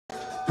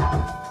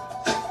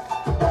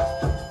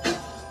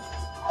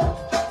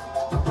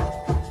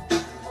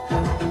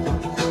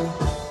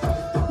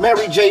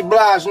Mary J.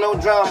 Blige, no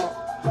drama.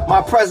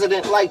 My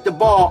president like the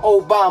ball,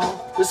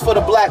 Obama. This for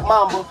the black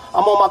mamba.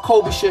 I'm on my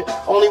Kobe shit.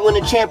 Only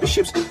winning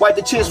championships. Wipe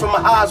the tears from my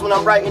eyes when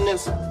I'm writing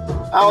this.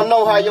 I don't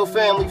know how your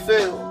family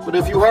feel, but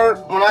if you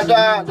hurt when I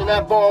died, then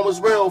that bond was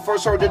real.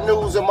 First heard the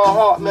news and my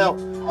heart melt.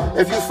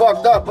 If you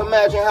fucked up,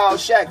 imagine how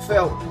Shaq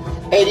felt.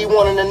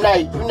 81 in the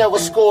night, you never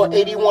scored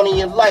 81 in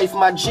your life.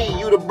 My G,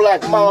 you the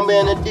black mamba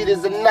and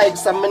Adidas and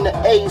Nikes. I'm in the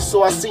A,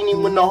 so I seen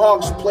him when the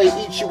Hawks play.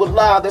 Eat you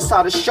alive, that's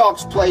how the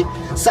Sharks play.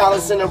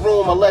 Silence in the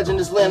room, a legend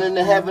is landing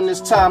in heaven.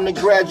 It's time to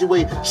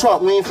graduate.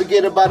 Trump, we ain't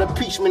forget about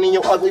impeachment in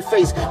your ugly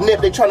face.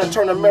 Nip, they trying to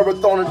turn a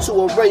marathon into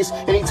a race.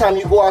 Anytime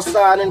you go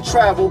outside and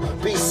travel,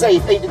 be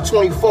safe, 8 to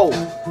 24.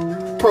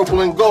 Purple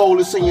and gold,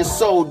 it's in your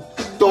soul.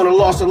 Daughter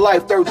lost her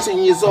life,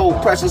 13 years old.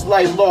 Precious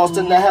life lost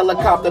in the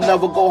helicopter,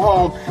 never go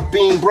home.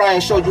 Being Brian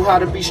showed you how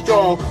to be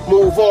strong.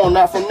 Move on,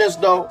 not from this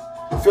though.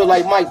 Feel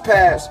like Mike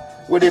passed,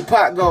 where did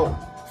Pac go?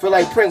 Feel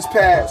like Prince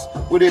passed,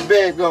 where did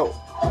Bed go?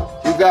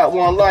 You got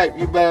one life,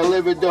 you better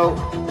live it though.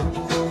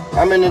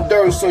 I'm in the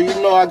dirt, so you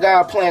know I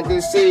gotta plant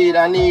this seed.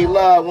 I need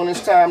love when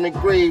it's time to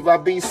grieve. I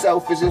be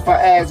selfish if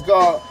I ask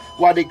God,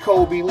 why did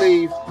Kobe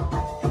leave?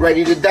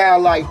 Ready to die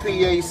like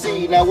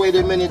PAC. Now wait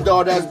a minute,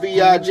 dawg, that's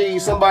B.I.G.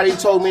 Somebody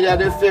told me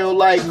that it feel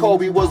like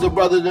Kobe was a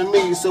brother to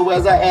me. So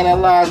as I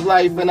analyze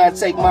life and I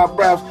take my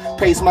breath,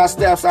 pace my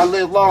steps, I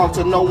live long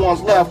till no one's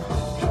left.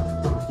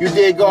 You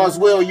did God's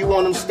will, you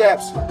on them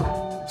steps.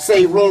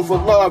 Save room for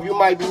love, you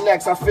might be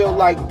next. I feel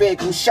like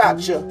Big who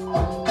shot you.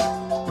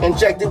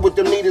 Injected with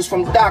the needles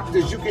from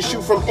doctors. You can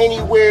shoot from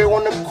anywhere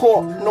on the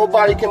court,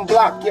 nobody can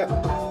block you.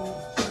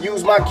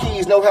 Use my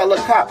keys, no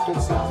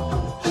helicopters.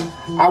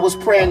 I was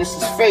praying this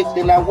is fake,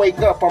 then I wake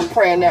up, I'm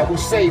praying that we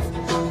safe.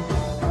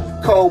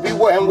 Cole, we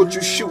wasn't what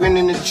you shooting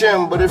in the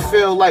gym, but it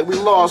feel like we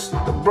lost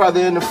the brother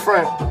and the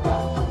friend.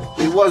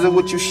 It wasn't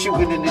what you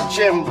shooting in the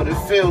gym, but it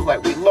feels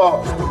like we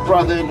lost the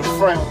brother and the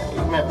friend.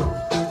 Amen.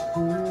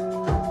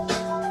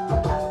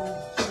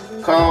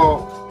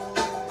 Cole.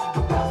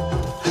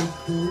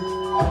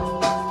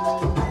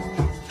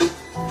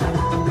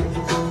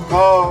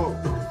 Cole.